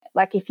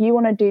Like if you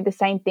want to do the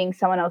same thing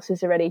someone else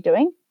is already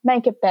doing,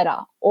 make it better,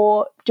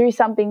 or do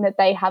something that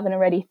they haven't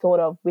already thought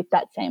of with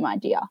that same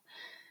idea,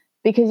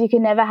 because you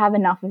can never have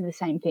enough of the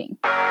same thing.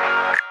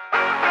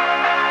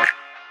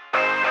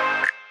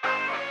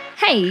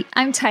 Hey,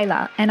 I'm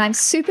Taylor, and I'm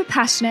super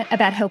passionate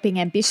about helping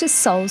ambitious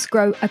souls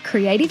grow a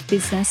creative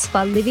business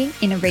while living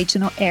in a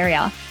regional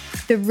area.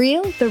 The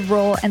real, the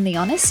raw, and the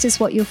honest is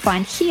what you'll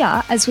find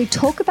here as we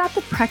talk about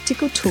the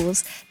practical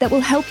tools that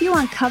will help you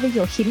uncover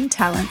your hidden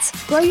talents,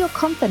 grow your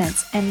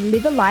confidence, and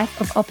live a life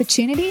of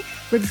opportunity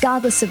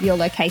regardless of your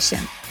location.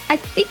 I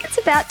think it's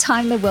about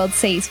time the world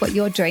sees what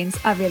your dreams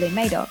are really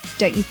made of,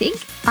 don't you think?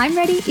 I'm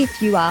ready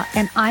if you are,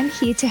 and I'm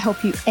here to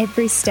help you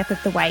every step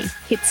of the way.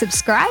 Hit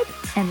subscribe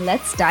and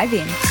let's dive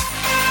in.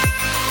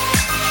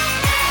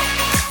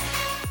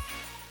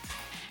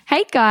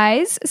 Hey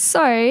guys,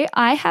 so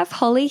I have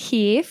Holly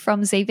here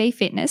from ZV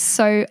Fitness.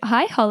 So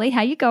hi Holly,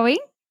 how you going?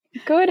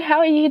 Good, how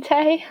are you,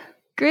 Tay?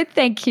 Good,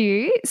 thank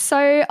you.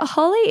 So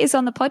Holly is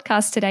on the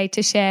podcast today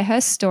to share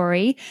her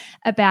story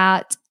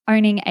about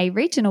owning a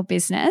regional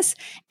business.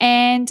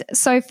 And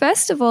so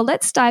first of all,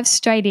 let's dive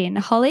straight in.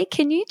 Holly,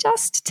 can you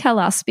just tell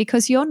us,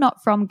 because you're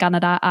not from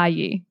Gunnedah, are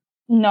you?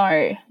 No,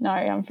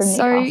 I'm from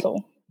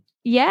Newcastle.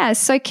 Yeah,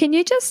 so can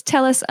you just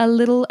tell us a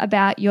little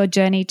about your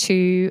journey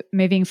to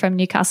moving from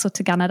Newcastle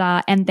to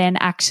Gunnedah and then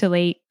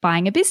actually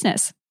buying a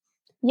business?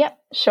 Yep,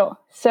 sure.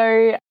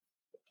 So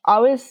I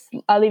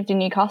lived in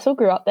Newcastle,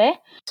 grew up there.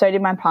 So did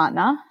my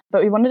partner,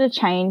 but we wanted to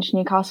change.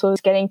 Newcastle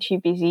was getting too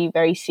busy,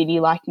 very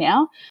city-like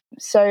now.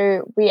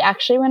 So we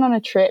actually went on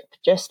a trip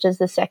just as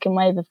the second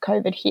wave of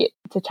COVID hit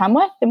to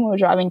Tamworth, and we were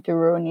driving through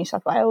rural New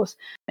South Wales.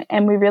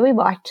 And we really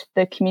liked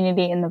the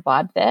community and the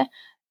vibe there,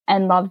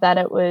 and loved that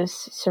it was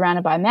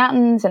surrounded by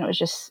mountains and it was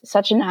just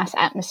such a nice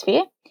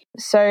atmosphere.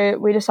 So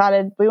we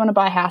decided we want to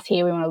buy a house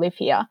here, we want to live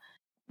here.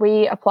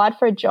 We applied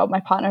for a job.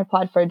 My partner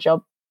applied for a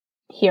job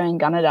here in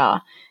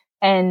Gunnedah.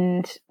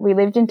 And we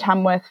lived in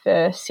Tamworth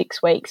for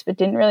 6 weeks, but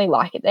didn't really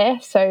like it there.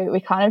 So we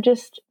kind of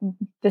just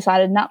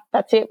decided, no,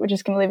 that's it. We're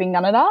just going to live in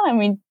Gunnedah. And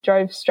we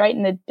drove straight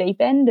in the deep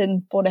end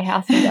and bought a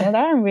house in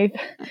Gunnedah. And we've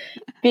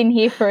been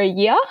here for a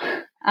year.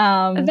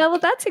 Well,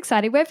 that's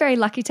exciting. We're very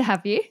lucky to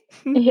have you.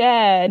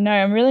 Yeah, no,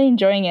 I'm really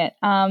enjoying it.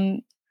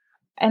 And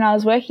I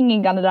was working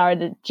in Gunnedah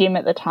at a gym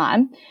at the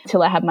time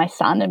until I had my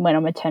son and went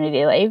on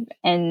maternity leave.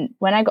 And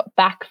when I got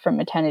back from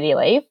maternity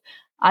leave,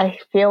 I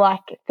feel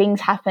like things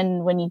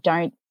happen when you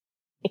don't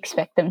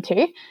expect them to.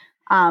 Yes.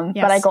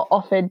 But I got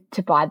offered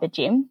to buy the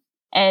gym,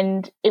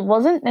 and it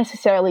wasn't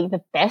necessarily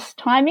the best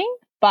timing,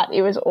 but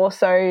it was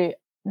also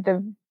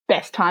the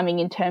best timing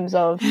in terms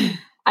of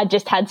I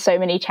just had so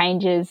many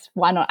changes.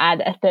 Why not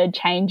add a third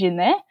change in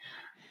there?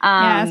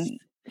 Yes.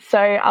 So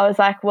I was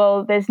like,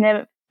 well, there's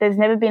never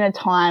been a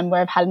time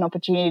where I've had an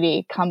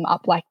opportunity come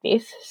up like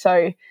this.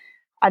 So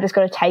I just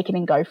got to take it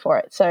and go for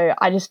it. So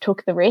I just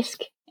took the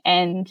risk,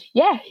 and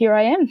yeah, here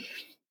I am.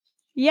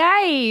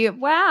 Yay.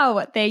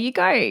 Wow. There you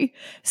go.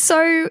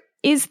 So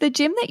is the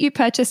gym that you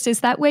purchased, is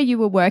that where you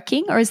were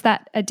working, or is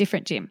that a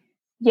different gym?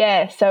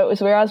 Yeah, so it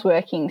was where I was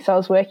working. So I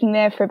was working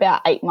there for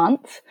about 8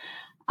 months.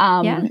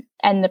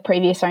 And the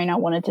previous owner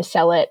wanted to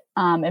sell it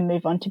and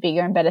move on to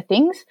bigger and better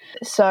things.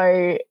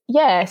 So,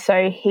 yeah,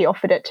 so he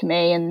offered it to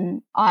me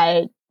and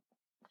I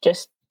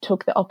just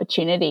took the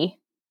opportunity.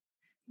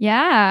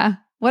 Yeah.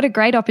 What a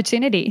great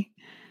opportunity.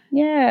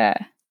 Yeah.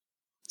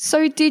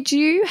 So did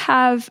you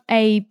have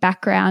a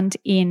background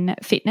in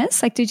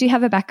fitness? Like, did you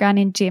have a background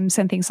in gyms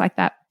and things like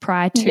that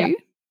prior to?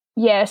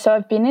 Yeah, so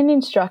I've been an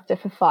instructor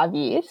for 5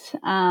 years.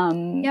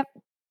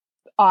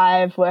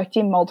 I've worked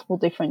in multiple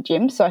different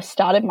gyms. So I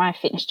started my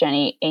fitness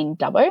journey in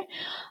Dubbo.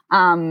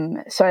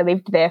 So I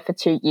lived there for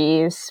 2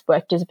 years,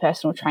 worked as a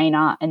personal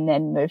trainer, and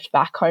then moved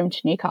back home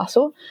to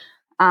Newcastle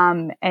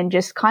and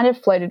just kind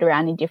of floated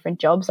around in different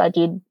jobs. I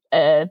did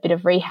a bit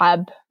of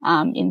rehab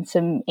in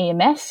some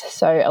EMS,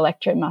 so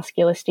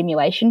electromuscular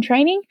stimulation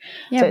training.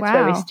 Yeah, so it's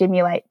where we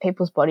stimulate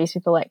people's bodies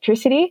with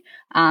electricity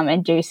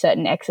and do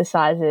certain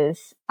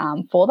exercises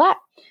for that.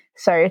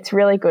 So it's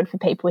really good for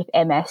people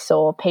with MS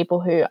or people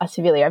who are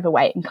severely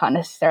overweight and can't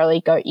necessarily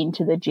go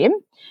into the gym.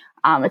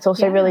 It's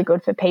also really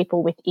good for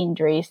people with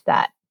injuries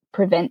that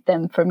prevent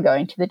them from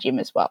going to the gym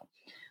as well.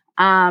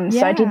 So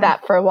I did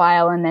that for a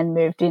while and then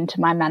moved into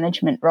my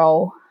management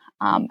role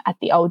at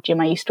the old gym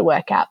I used to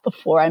work at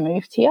before I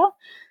moved here.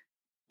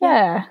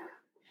 Yeah.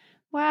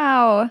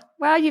 Wow,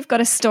 you've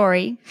got a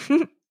story.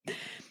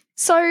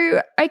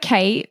 So,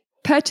 okay,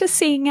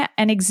 purchasing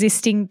an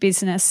existing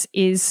business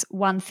is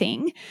one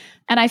thing,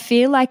 and I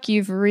feel like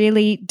you've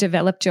really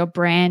developed your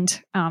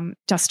brand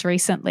just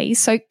recently.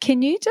 So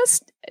can you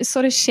just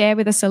sort of share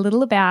with us a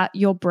little about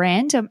your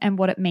brand and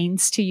what it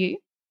means to you?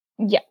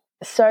 Yeah.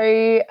 So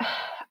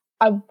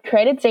I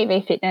created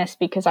ZV Fitness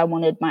because I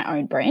wanted my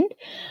own brand.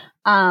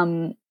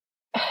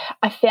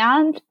 I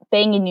found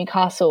being in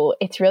Newcastle,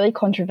 it's really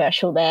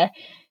controversial there.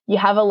 You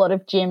have a lot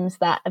of gyms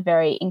that are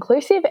very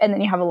inclusive, and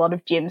then you have a lot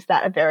of gyms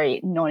that are very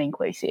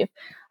non-inclusive.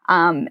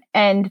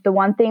 And the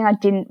one thing I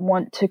didn't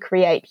want to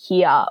create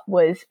here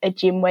was a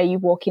gym where you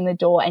walk in the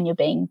door and you're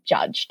being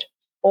judged.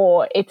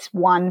 or it's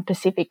one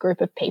specific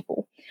group of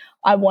people.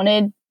 I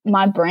wanted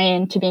my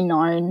brand to be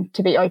known,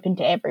 to be open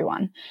to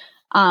everyone.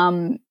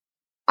 I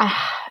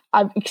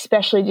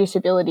especially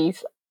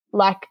disabilities.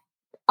 Like,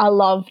 I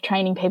love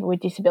training people with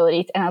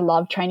disabilities, and I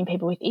love training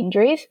people with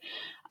injuries,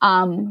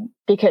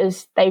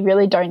 because they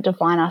really don't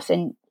define us,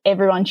 and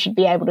everyone should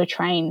be able to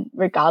train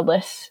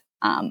regardless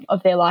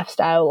of their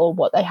lifestyle or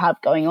what they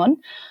have going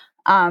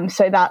on.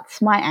 So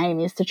that's my aim,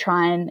 is to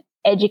try and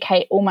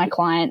educate all my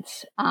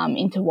clients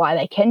into why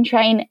they can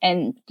train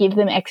and give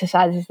them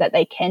exercises that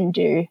they can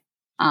do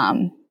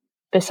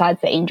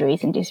besides the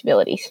injuries and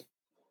disabilities.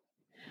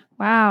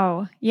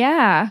 Wow.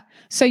 Yeah.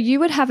 So you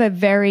would have a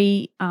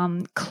very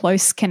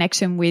close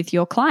connection with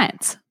your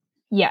clients.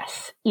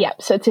 Yes. Yeah.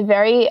 So it's a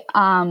very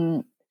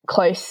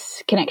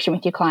close connection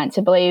with your clients.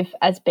 I believe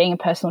as being a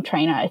personal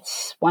trainer,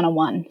 it's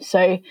one-on-one.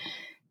 So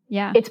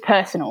yeah, it's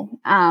personal.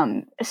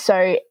 And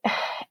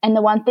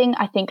the one thing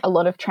I think a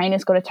lot of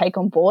trainers got to take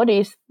on board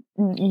is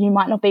you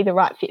might not be the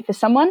right fit for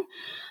someone.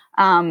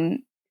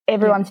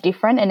 Everyone's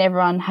different, and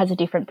everyone has a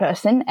different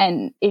person.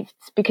 And it's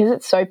because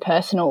it's so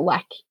personal,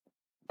 like,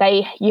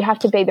 you have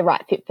to be the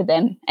right fit for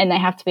them, and they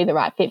have to be the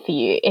right fit for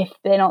you. If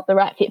they're not the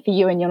right fit for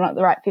you and you're not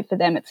the right fit for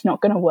them, it's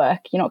not going to work.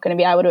 You're not going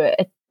to be able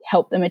to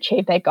help them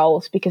achieve their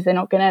goals, because they're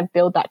not going to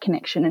build that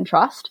connection and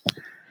trust.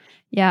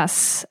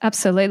 Yes,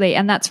 absolutely.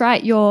 And that's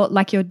right. You're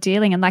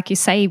dealing, and like you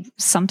say,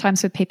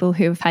 sometimes with people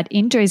who have had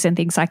injuries and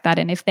things like that.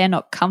 And if they're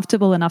not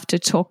comfortable enough to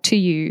talk to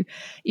you,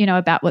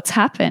 about what's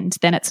happened,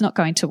 then it's not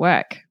going to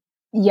work.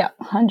 Yep,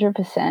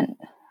 100%.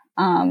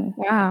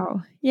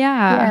 Wow.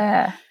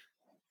 Yeah.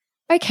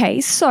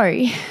 Okay,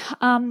 so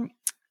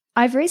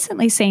I've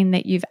recently seen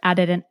that you've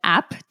added an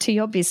app to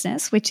your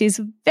business, which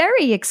is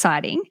very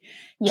exciting.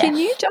 Yes. Can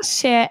you just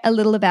share a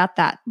little about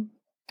that?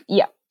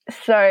 Yeah.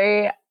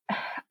 So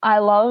I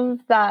love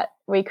that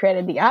we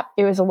created the app.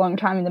 It was a long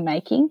time in the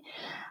making.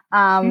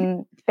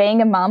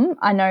 Being a mum,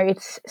 I know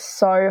it's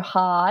so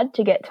hard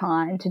to get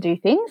time to do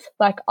things.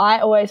 Like, I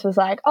always was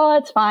like, oh,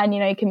 it's fine,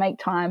 you can make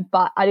time.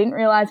 But I didn't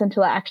realize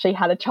until I actually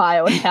had a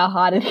child how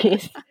hard it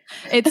is.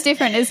 It's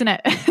different, isn't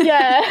it?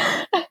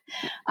 Yeah.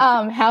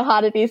 How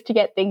hard it is to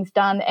get things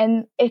done.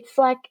 And it's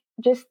like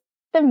just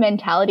the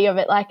mentality of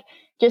it, like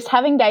just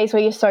having days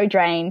where you're so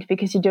drained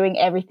because you're doing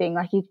everything,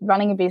 like you're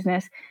running a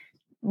business,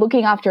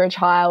 looking after a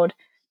child,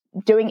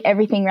 doing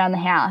everything around the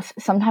house.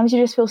 Sometimes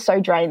you just feel so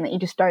drained that you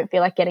just don't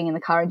feel like getting in the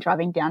car and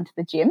driving down to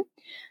the gym.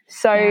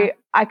 So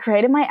I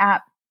created my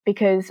app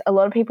because a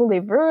lot of people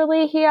live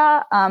rurally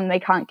here. They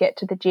can't get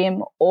to the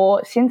gym,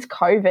 or since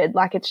COVID,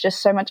 like, it's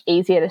just so much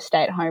easier to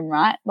stay at home,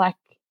 right? Like,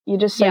 you're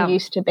just so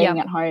used to being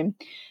at home.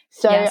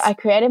 So I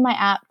created my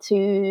app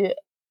to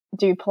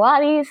do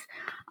Pilates,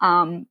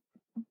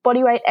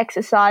 bodyweight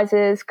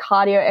exercises,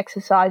 cardio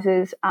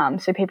exercises,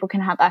 so people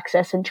can have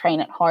access and train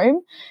at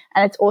home.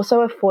 And it's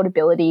also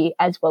affordability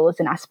as well as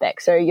an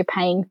aspect. So you're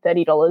paying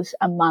 $30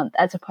 a month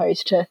as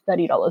opposed to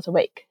 $30 a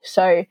week.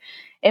 So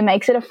it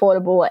makes it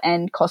affordable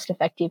and cost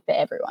effective for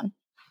everyone.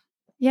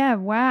 Yeah,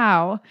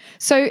 wow.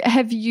 So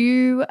have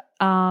you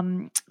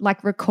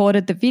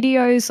recorded the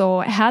videos,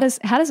 or how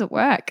does it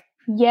work?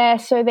 Yeah,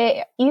 so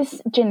there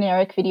is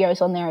generic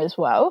videos on there as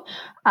well,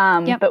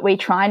 but we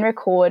try and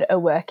record a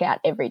workout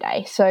every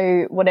day.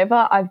 So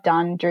whatever I've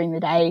done during the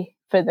day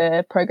for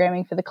the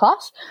programming for the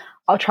class,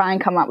 I'll try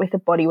and come up with a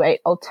bodyweight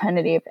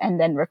alternative and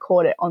then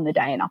record it on the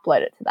day and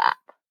upload it to the app.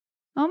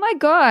 Oh my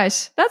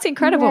gosh, that's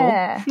incredible.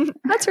 Yeah.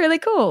 That's really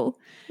cool.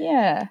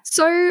 Yeah.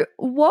 So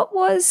what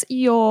was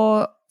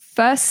your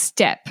first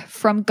step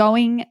from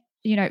going,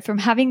 from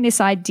having this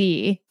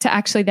idea to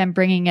actually then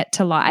bringing it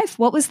to life?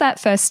 What was that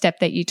first step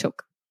that you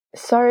took?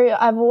 So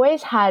I've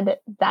always had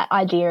that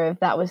idea of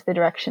that was the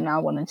direction I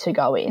wanted to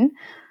go in.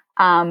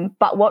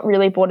 But what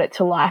really brought it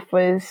to life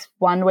was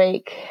one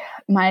week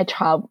my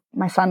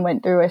son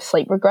went through a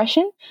sleep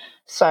regression.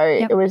 So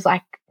it was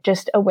like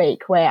just a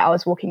week where I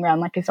was walking around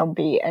like a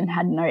zombie and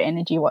had no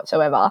energy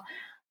whatsoever.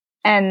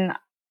 And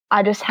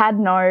I just had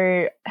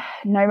no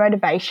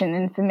motivation.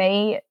 And for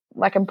me,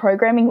 like, I'm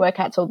programming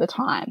workouts all the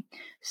time.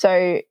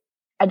 So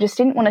I just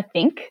didn't want to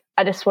think.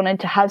 I just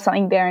wanted to have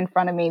something there in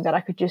front of me that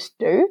I could just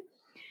do.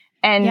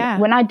 And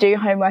when I do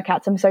home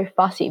workouts, I'm so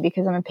fussy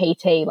because I'm a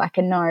PT. Like,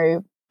 I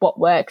know what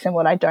works and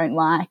what I don't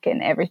like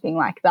and everything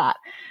like that.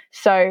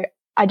 So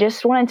I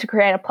just wanted to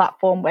create a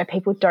platform where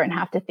people don't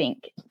have to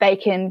think. They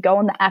can go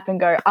on the app and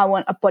go, I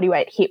want a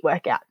bodyweight HIIT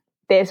workout.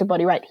 There's a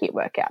bodyweight HIIT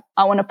workout.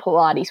 I want a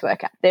Pilates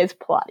workout. There's a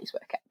Pilates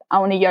workout. I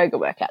want a yoga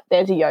workout.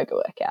 There's a yoga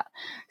workout.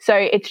 So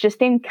it's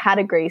just in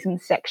categories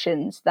and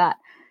sections that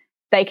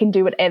they can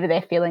do whatever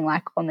they're feeling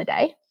like on the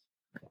day.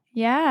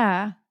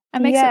 Yeah.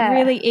 It makes it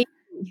really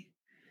easy.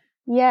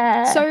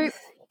 Yeah. So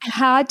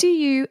how do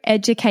you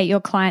educate your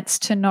clients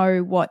to know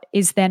what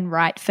is then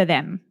right for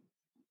them?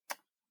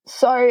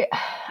 So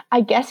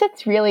I guess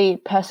it's really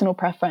personal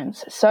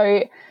preference.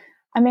 So,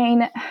 I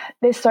mean,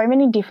 there's so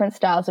many different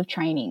styles of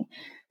training.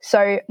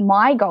 So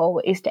my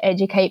goal is to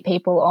educate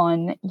people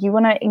on, you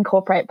want to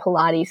incorporate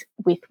Pilates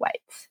with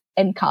weights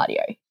and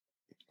cardio.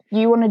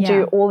 You want to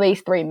do all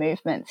these 3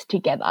 movements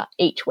together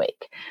each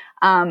week.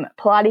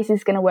 Pilates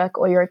is going to work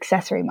all your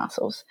accessory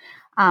muscles.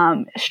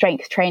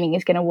 Strength training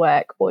is going to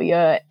work all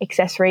your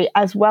accessory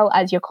as well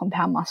as your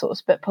compound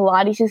muscles. But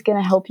Pilates is going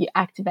to help you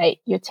activate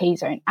your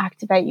T-zone,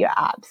 activate your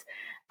abs,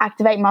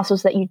 activate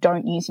muscles that you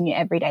don't use in your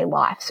everyday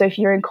life. So if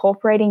you're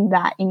incorporating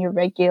that in your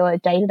regular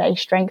day-to-day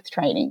strength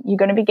training, you're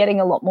going to be getting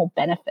a lot more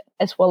benefit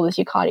as well as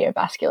your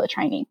cardiovascular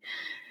training.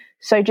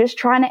 So just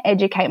trying to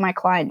educate my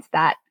clients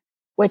that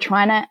we're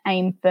trying to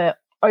aim for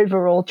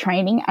overall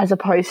training as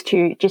opposed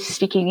to just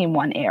sticking in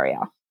one area.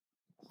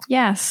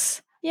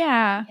 Yes.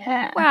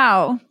 Yeah.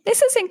 Wow.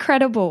 This is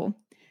incredible.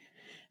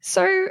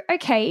 So,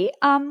 okay,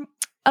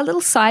 a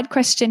little side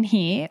question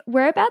here.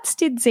 Whereabouts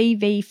did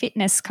ZV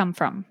Fitness come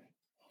from?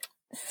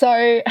 So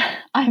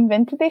I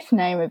invented this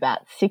name about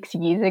 6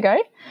 years ago.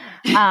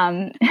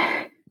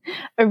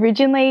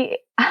 Originally,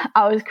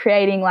 I was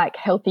creating like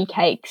healthy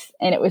cakes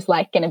and it was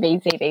like going to be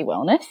ZV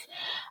Wellness.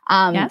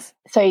 Yes.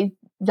 So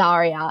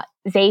Zaria,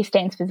 Z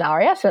stands for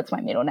Zaria, so that's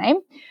my middle name.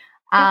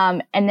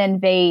 And then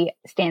V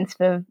stands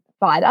for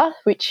Vita,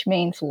 which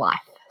means life,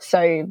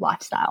 so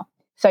lifestyle.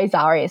 So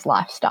Zaria's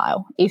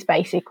lifestyle is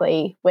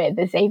basically where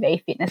the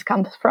ZV Fitness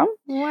comes from.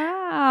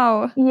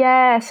 Wow.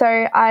 Yeah, so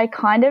I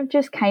kind of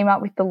just came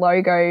up with the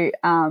logo.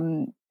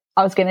 I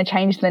was going to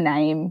change the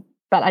name,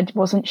 but I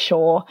wasn't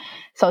sure.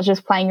 So I was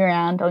just playing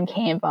around on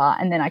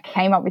Canva, and then I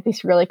came up with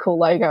this really cool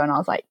logo, and I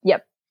was like,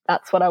 yep,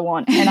 that's what I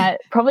want. And I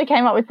probably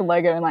came up with the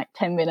logo in like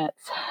 10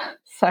 minutes.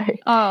 So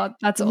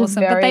that's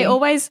awesome. But they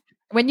always,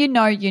 when you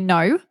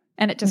know,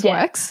 and it just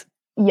works.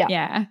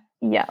 Yeah.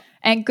 Yeah.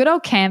 And good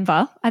old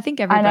Canva. I think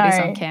everybody's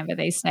on Canva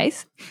these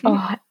days.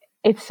 Oh,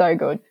 it's so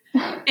good.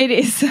 It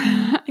is.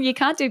 You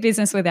can't do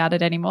business without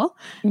it anymore.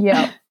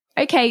 Yeah.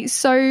 Okay,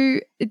 so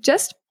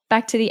just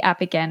back to the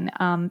app again,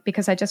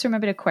 because I just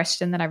remembered a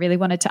question that I really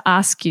wanted to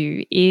ask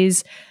you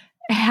is,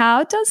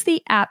 how does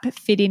the app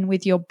fit in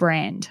with your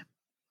brand?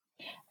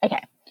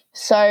 Okay,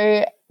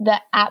 so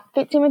the app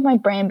fits in with my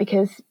brand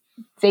because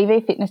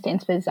ZV Fitness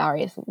stands for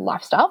Zaria's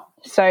Lifestyle.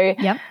 So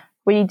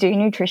we do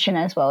nutrition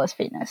as well as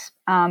fitness,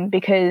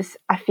 because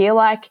I feel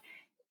like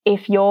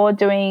if you're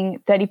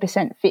doing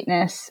 30%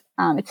 fitness,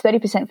 it's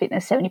 30%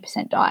 fitness,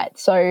 70% diet.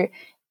 So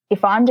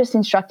if I'm just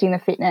instructing the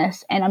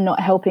fitness and I'm not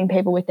helping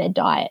people with their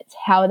diets,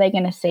 how are they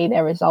going to see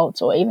their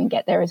results or even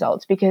get their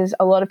results? Because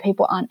a lot of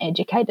people aren't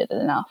educated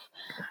enough.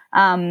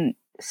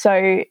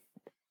 So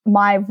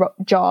my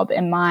job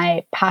and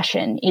my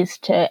passion is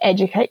to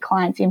educate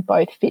clients in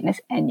both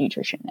fitness and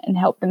nutrition and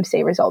help them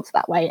see results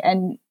that way,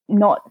 and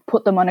not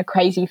put them on a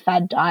crazy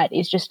fad diet,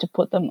 is just to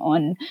put them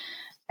on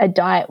a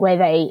diet where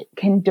they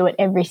can do it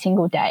every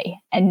single day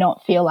and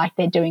not feel like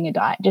they're doing a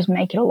diet, just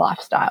make it a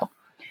lifestyle.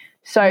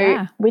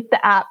 So with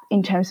the app,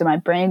 in terms of my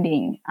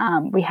branding,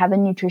 we have a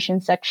nutrition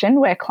section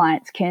where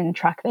clients can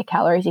track their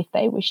calories if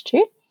they wish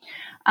to.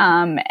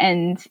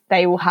 And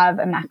they will have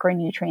a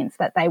macronutrients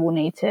that they will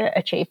need to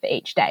achieve for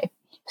each day.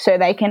 So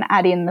they can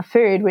add in the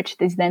food, which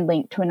is then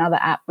linked to another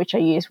app, which I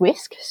use,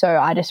 Whisk. So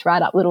I just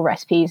write up little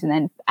recipes and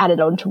then add it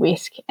onto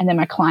Whisk. And then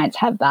my clients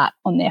have that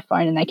on their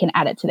phone and they can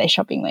add it to their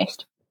shopping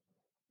list.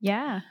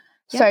 Yeah.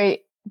 So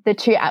the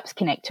two apps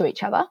connect to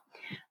each other.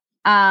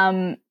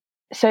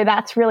 So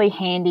that's really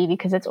handy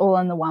because it's all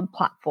on the one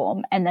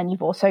platform. And then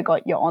you've also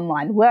got your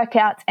online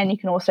workouts, and you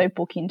can also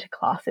book into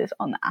classes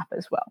on the app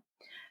as well.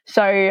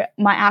 So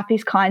my app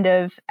is kind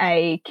of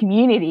a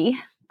community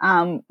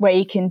where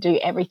you can do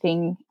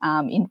everything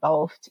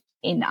involved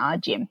in our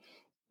gym.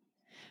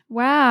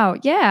 Wow.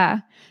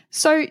 Yeah.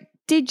 So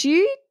did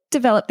you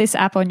develop this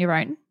app on your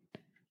own?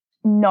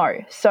 No.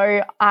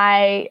 So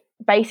I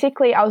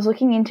was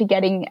looking into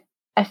getting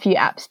a few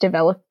apps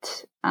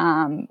developed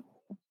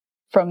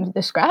from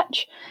the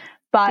scratch,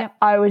 but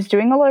I was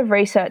doing a lot of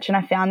research and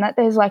I found that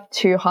there's like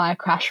too high a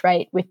crash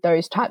rate with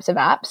those types of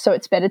apps. So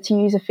it's better to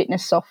use a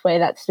fitness software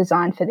that's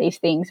designed for these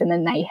things, and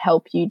then they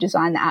help you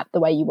design the app the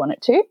way you want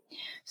it to.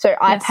 So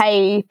I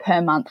pay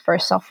per month for a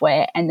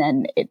software, and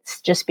then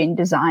it's just been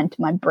designed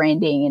to my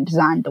branding and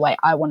designed the way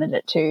I wanted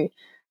it to,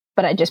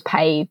 but I just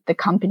pay the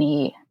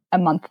company a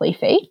monthly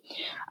fee.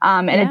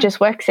 And it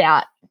just works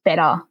out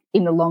better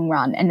in the long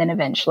run. And then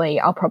eventually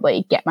I'll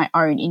probably get my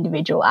own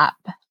individual app,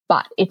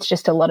 but it's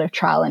just a lot of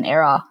trial and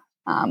error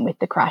with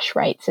the crash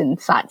rates and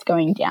sites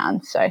going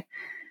down. So,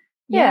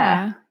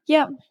 yeah.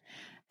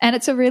 And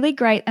it's a really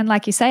great, and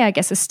like you say, I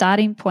guess a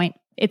starting point.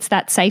 It's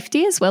that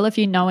safety as well, if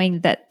you're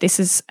knowing that this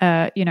is,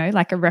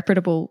 like a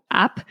reputable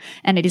app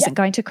and it isn't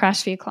going to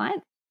crash for your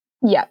client.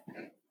 Yeah.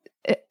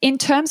 In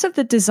terms of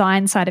the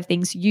design side of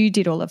things, you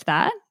did all of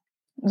that?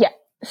 Yeah.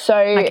 So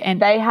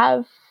they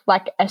have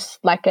like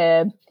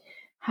a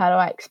how do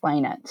I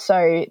explain it?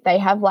 So they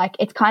have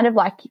it's kind of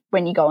like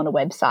when you go on a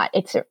website,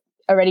 it's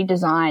already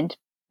designed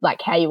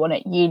like how you want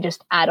it. You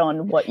just add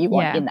on what you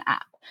want in the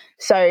app.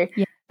 So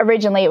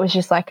originally it was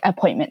just like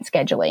appointment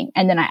scheduling,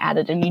 and then I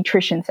added a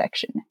nutrition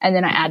section, and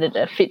then I added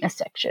a fitness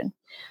section.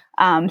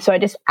 So I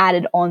just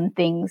added on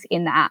things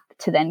in the app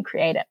to then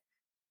create it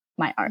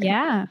my own.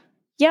 Yeah.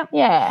 Yep.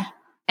 Yeah.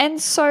 And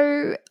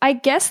so I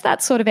guess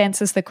that sort of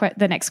answers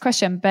the next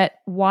question, but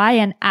why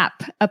an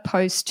app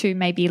opposed to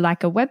maybe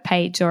like a web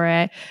page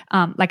or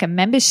like a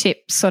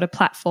membership sort of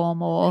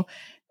platform, or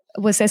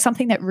was there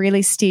something that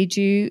really steered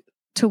you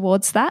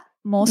towards that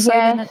more so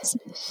than it's?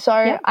 So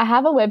I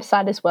have a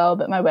website as well,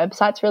 but my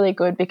website's really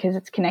good because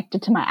it's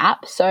connected to my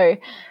app. So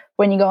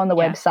when you go on the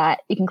website,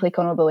 you can click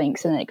on all the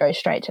links and then it goes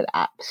straight to the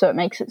app. So it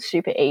makes it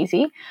super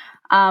easy.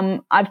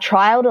 I've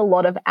trialed a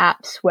lot of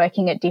apps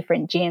working at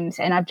different gyms,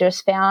 and I've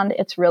just found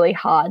it's really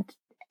hard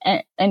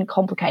and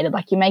complicated.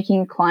 Like, you're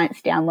making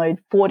clients download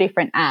 4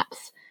 different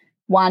apps.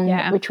 One,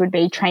 which would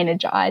be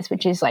Trainergize,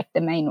 which is like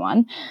the main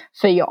one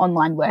for your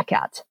online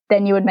workouts.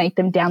 Then you would make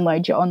them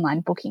download your online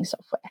booking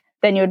software.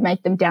 Then you would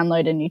make them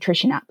download a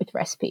nutrition app with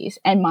recipes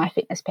and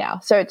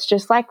MyFitnessPal. So it's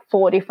just like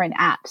 4 different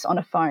apps on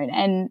a phone.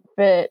 And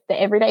for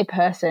the everyday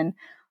person,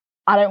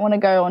 I don't want to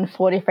go on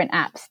 4 different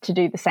apps to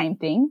do the same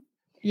thing.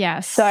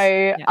 Yes. So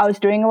I was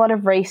doing a lot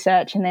of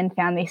research and then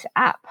found this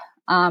app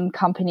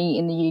company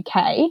in the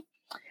UK,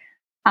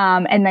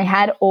 and they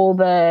had all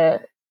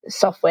the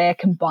software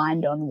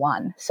combined on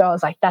one. So I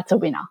was like, that's a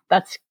winner.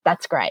 That's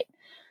great.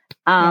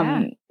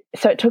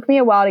 So it took me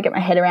a while to get my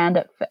head around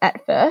it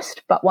at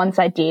first, but once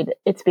I did,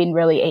 it's been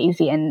really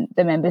easy, and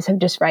the members have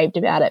just raved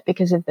about it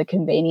because of the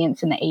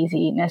convenience and the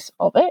easiness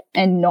of it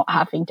and not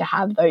having to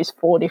have those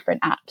 4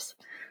 different apps.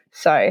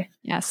 So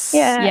yes.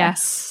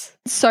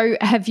 So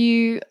have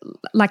you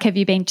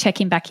been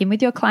checking back in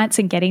with your clients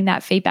and getting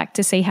that feedback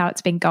to see how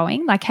it's been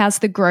going? Like, how's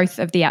the growth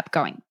of the app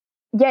going?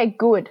 Yeah,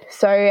 good.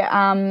 So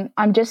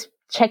I'm just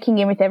checking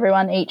in with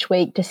everyone each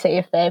week to see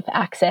if they've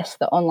accessed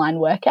the online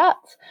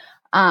workouts.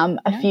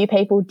 A few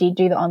people did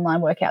do the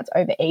online workouts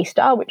over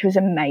Easter, which was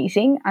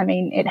amazing. I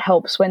mean, it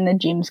helps when the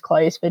gyms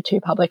close for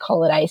 2 public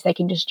holidays. They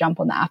can just jump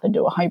on the app and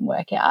do a home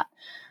workout.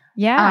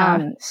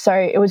 So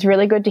it was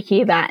really good to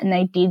hear that, and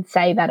they did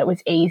say that it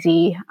was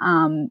easy.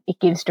 It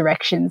gives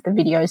directions, the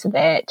videos are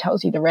there, it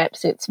tells you the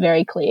reps, it's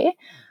very clear.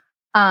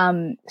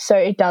 So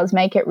it does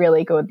make it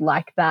really good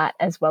like that,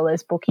 as well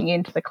as booking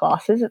into the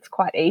classes. It's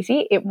quite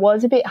easy. It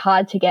was a bit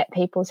hard to get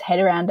people's head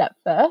around at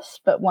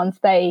first, but once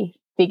they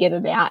figured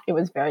it out, it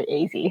was very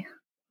easy.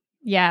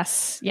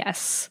 Yes.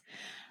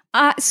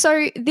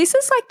 So this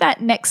is like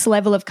that next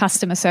level of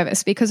customer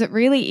service, because it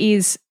really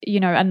is,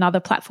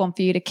 another platform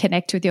for you to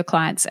connect with your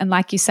clients. And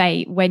like you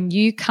say, when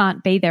you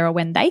can't be there or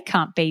when they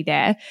can't be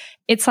there,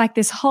 it's like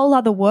this whole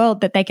other world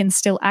that they can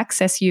still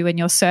access you and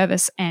your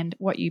service and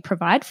what you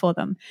provide for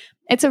them.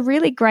 It's a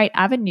really great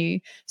avenue.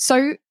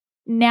 So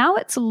now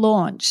it's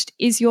launched,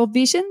 is your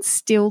vision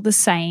still the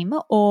same?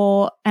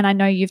 And I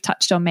know you've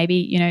touched on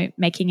maybe,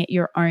 making it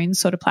your own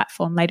sort of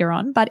platform later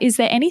on, but is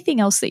there anything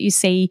else that you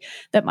see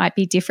that might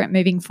be different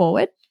moving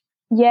forward?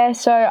 Yeah,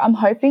 so I'm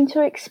hoping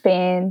to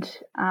expand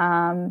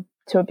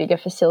to a bigger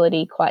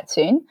facility quite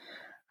soon.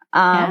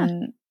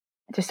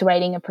 Just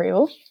awaiting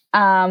approval.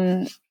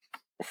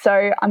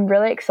 So I'm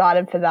really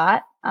excited for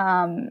that.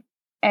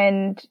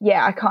 And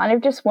yeah, I kind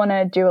of just want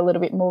to do a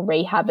little bit more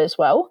rehab as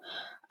well.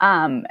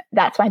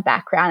 That's my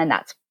background, and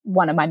that's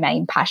one of my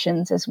main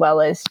passions, as well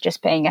as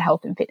just being a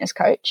health and fitness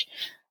coach.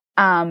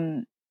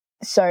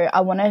 So I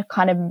want to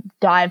kind of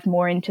dive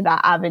more into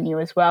that avenue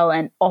as well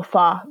and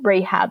offer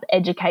rehab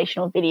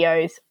educational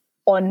videos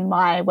on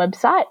my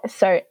website.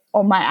 So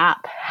on my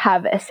app,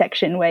 have a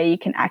section where you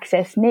can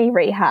access knee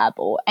rehab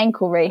or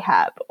ankle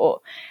rehab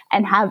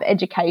and have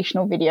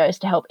educational videos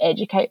to help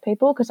educate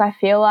people, because I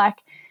feel like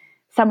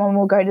someone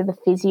will go to the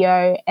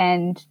physio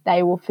and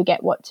they will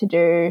forget what to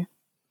do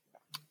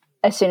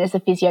as soon as the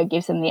physio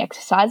gives them the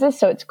exercises.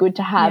 So it's good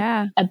to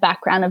have a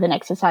background of an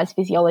exercise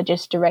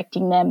physiologist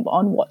directing them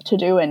on what to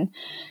do and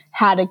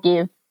how to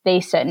give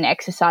these certain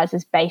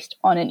exercises based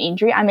on an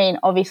injury. I mean,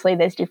 obviously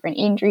there's different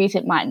injuries.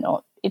 It might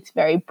not, it's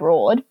very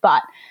broad,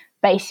 but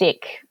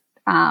basic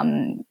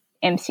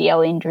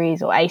MCL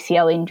injuries or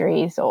ACL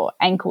injuries or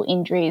ankle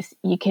injuries,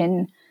 you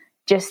can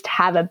just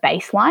have a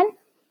baseline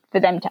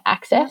for them to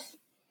access.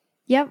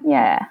 Yep.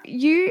 Yeah.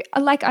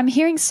 I'm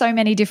hearing so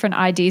many different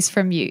ideas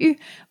from you.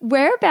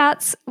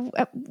 Whereabouts,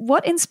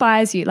 what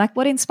inspires you? Like,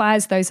 what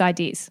inspires those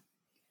ideas?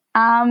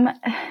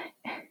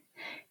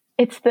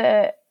 It's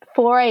the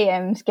 4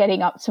 a.m.s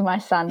getting up to my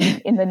son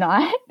in the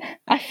night.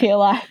 I feel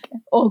like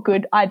all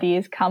good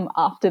ideas come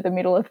after the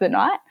middle of the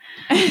night.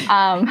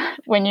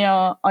 When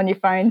you're on your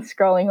phone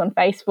scrolling on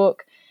Facebook,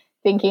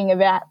 thinking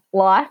about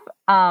life.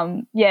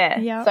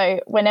 So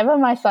whenever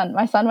my son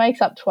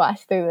wakes up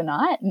twice through the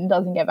night and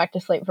doesn't get back to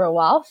sleep for a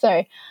while.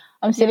 So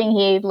I'm sitting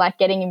here like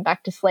getting him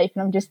back to sleep,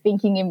 and I'm just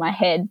thinking in my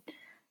head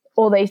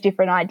all these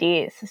different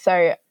ideas.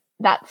 So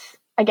that's,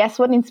 I guess,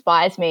 what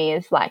inspires me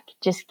is like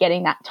just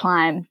getting that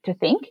time to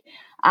think.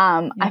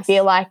 I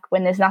feel like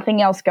when there's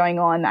nothing else going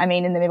on, I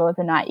mean, in the middle of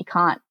the night, you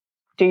can't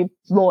do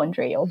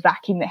laundry or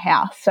vacuum the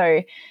house.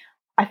 So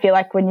I feel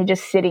like when you're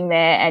just sitting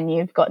there and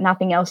you've got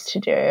nothing else to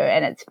do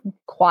and it's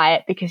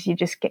quiet because you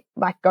just get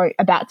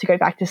about to go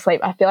back to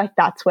sleep, I feel like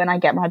that's when I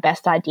get my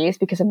best ideas,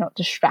 because I'm not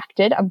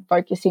distracted. I'm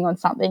focusing on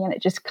something and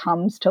it just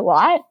comes to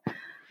light.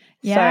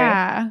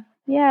 Yeah. So,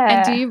 yeah.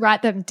 And do you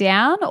write them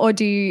down, or are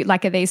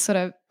these sort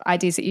of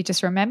ideas that you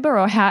just remember,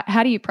 or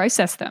how do you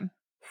process them?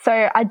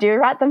 So I do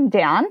write them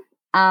down,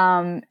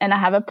 and I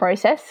have a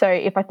process. So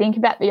if I think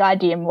about the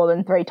idea more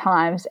than 3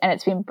 times and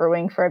it's been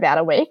brewing for about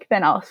a week,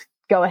 then I'll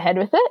go ahead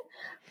with it.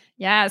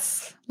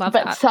 Yes, love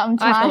but that.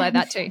 Sometimes, I feel like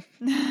that too.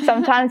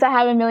 Sometimes I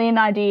have a million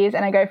ideas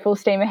and I go full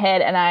steam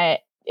ahead and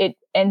it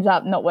ends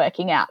up not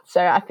working out.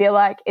 So I feel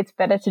like it's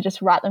better to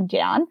just write them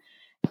down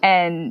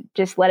and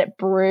just let it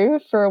brew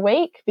for a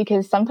week,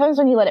 because sometimes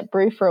when you let it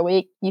brew for a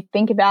week, you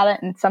think about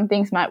it and some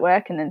things might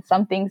work and then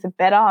some things are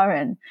better,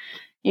 and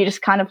you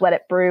just kind of let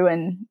it brew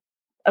and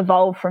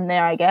evolve from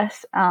there, I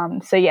guess.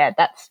 So yeah,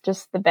 that's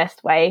just the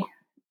best way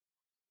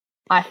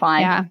I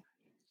find.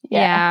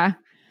 Yeah.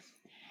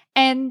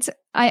 And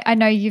I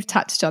know you've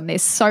touched on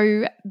this.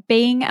 So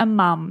being a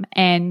mum,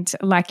 and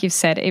like you've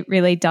said, it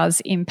really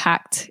does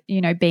impact,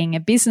 being a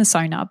business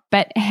owner.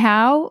 But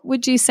how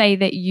would you say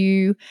that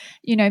you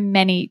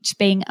manage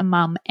being a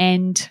mum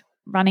and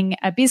running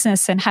a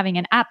business and having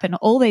an app and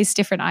all these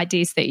different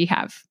ideas that you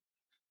have?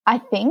 I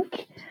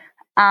think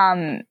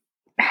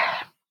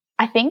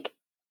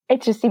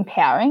it's just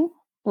empowering.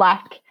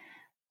 Like,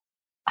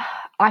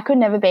 I could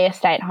never be a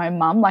stay-at-home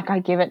mum. Like, I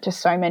give it to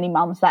so many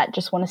mums that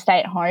just want to stay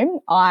at home.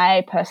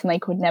 I personally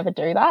could never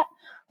do that.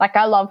 Like,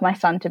 I love my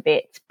son to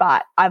bits,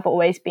 but I've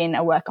always been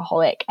a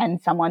workaholic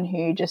and someone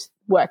who just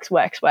works.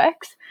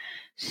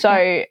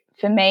 So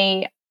for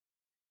me,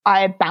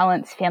 I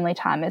balance family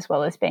time as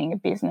well as being a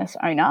business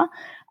owner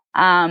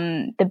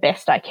the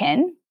best I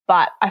can.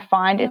 But I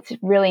find it's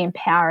really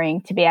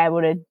empowering to be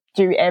able to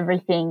do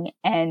everything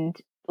and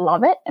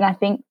love it. And I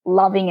think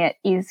loving it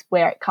is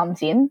where it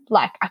comes in.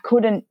 Like, I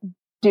couldn't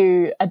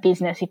do a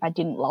business if I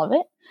didn't love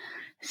it.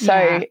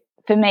 So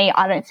for me,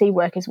 I don't see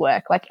work as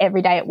work. Like,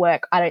 every day at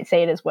work, I don't see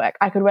it as work.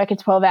 I could work a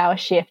 12-hour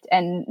shift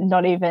and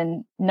not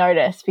even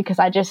notice, because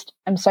I just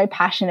am so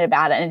passionate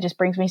about it and it just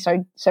brings me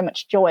so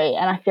much joy.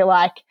 And I feel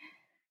like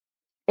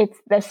it's,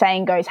 the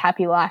saying goes,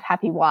 happy life,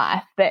 happy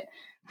wife, but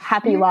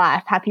happy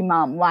life, happy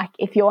mum. Like,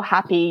 if you're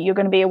happy, you're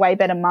going to be a way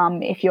better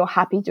mum if you're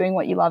happy doing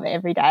what you love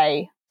every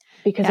day,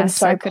 because I'm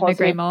so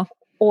positive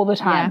all the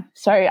time. Yeah.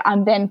 So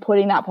I'm then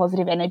putting that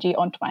positive energy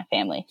onto my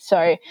family.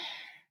 So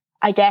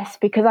I guess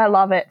because I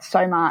love it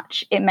so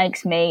much, it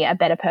makes me a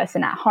better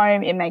person at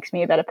home. It makes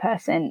me a better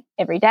person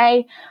every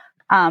day,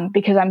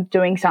 because I'm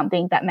doing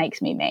something that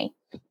makes me me.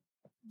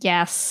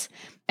 Yes.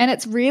 And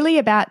it's really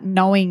about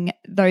knowing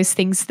those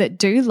things that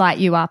do light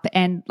you up,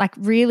 and like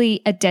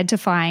really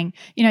identifying,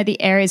 the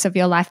areas of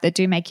your life that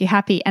do make you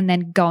happy and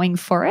then going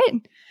for it.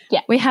 Yeah.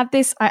 We have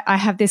this, I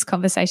have this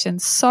conversation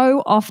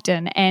so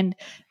often, and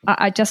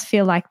I just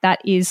feel like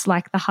that is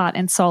like the heart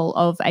and soul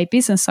of a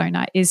business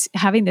owner, is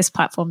having this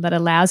platform that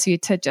allows you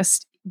to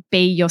just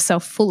be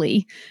yourself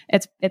fully.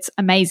 It's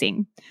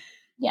amazing.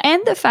 Yeah.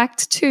 And the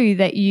fact too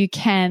that you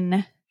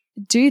can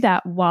do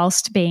that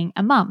whilst being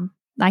a mum,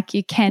 like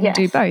you can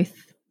do both.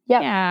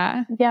 Yep.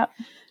 Yeah. Yeah.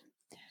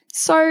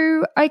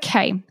 So,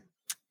 okay,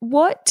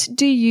 what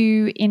do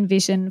you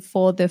envision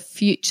for the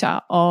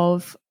future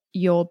of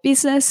your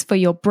business, for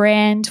your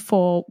brand,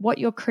 for what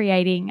you're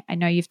creating? I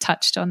know you've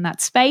touched on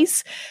that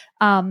space,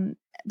 but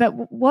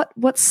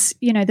what's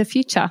the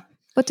future?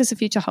 What does the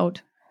future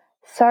hold?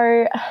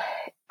 So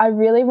I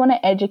really want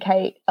to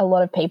educate a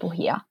lot of people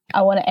here.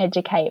 I want to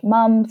educate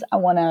mums. I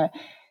want to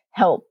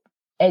help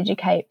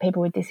educate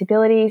people with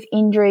disabilities,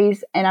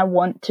 injuries, and I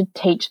want to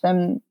teach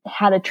them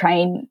how to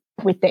train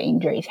with their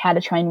injuries, how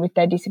to train with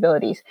their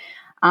disabilities.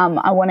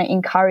 I want to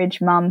encourage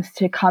mums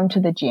to come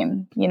to the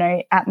gym.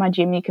 At my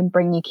gym, you can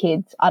bring your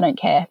kids. I don't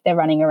care if they're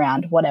running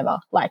around, whatever.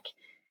 Like,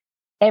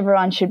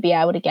 everyone should be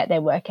able to get their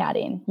workout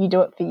in. You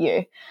do it for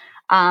you.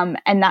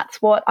 And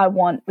that's what I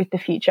want with the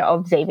future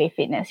of ZV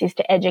Fitness, is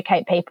to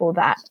educate people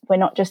that we're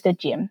not just a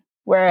gym.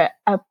 We're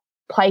a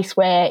place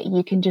where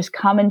you can just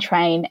come and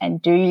train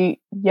and do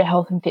your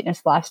health and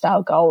fitness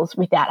lifestyle goals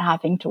without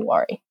having to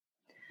worry.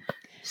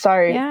 So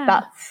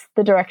that's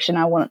the direction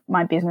I want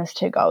my business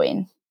to go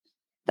in.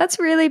 That's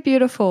really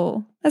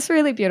beautiful. That's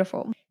really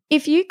beautiful.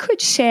 If you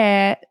could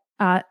share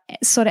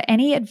sort of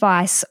any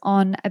advice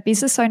on a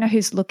business owner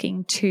who's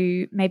looking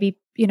to maybe,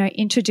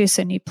 introduce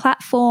a new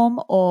platform,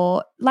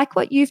 or like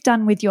what you've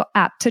done with your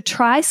app, to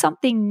try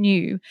something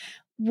new,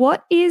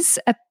 what is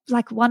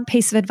one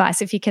piece of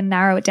advice, if you can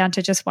narrow it down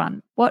to just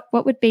one? What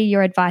would be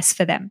your advice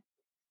for them?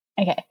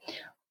 Okay.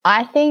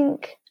 I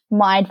think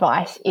my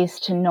advice is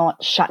to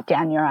not shut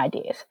down your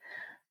ideas.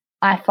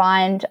 I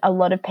find a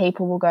lot of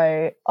people will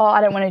go, oh,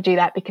 I don't want to do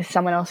that because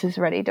someone else is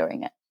already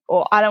doing it.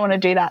 Or I don't want to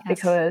do that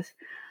because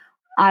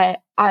I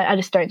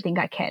just don't think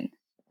I can.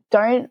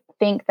 Don't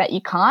think that you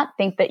can't,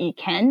 think that you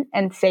can,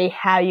 and see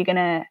how you're going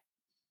to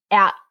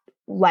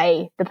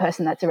outlay the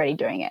person that's already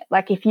doing it.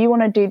 Like, if you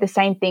want to do the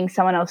same thing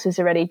someone else is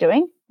already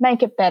doing,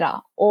 make it better,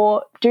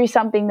 or do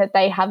something that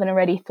they haven't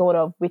already thought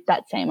of with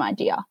that same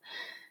idea,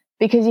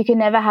 because you can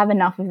never have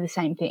enough of the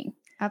same thing.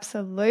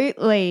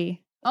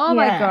 Absolutely. Oh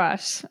my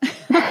gosh.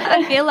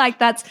 I feel like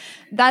that's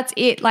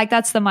it. Like,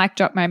 that's the mic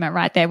drop moment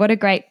right there. What a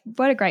great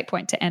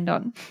point to end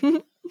on.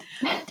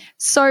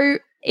 So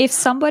if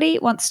somebody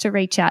wants to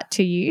reach out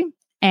to you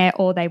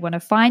or they want to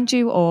find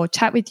you or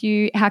chat with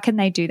you, how can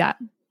they do that?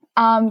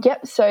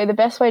 Yep. So the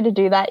best way to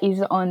do that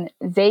is on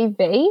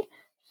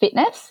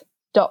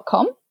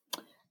zvfitness.com.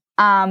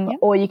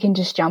 Or you can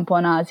just jump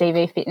on our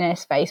ZV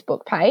Fitness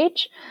Facebook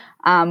page.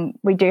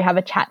 We do have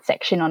a chat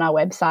section on our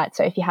website.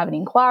 So if you have an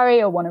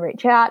inquiry or want to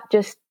reach out,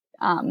 just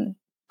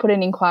put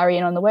an inquiry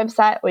in on the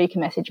website, or you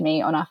can message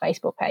me on our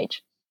Facebook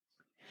page.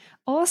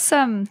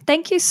 Awesome.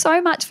 Thank you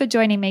so much for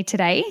joining me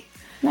today.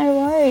 No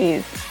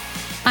worries.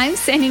 I'm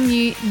sending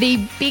you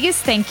the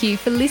biggest thank you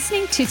for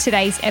listening to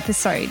today's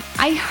episode.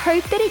 I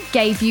hope that it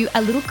gave you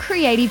a little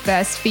creative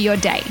burst for your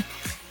day.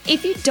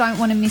 If you don't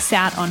want to miss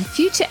out on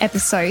future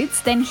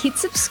episodes, then hit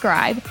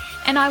subscribe,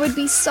 and I would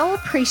be so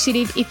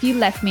appreciative if you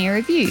left me a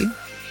review.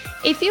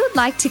 If you would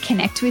like to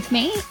connect with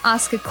me,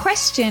 ask a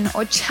question,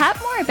 or chat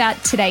more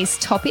about today's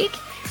topic,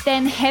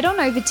 then head on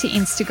over to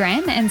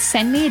Instagram and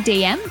send me a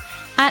DM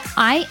at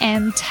I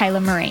am Taylor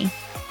Marie.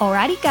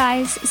 Alrighty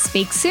guys,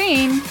 speak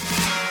soon.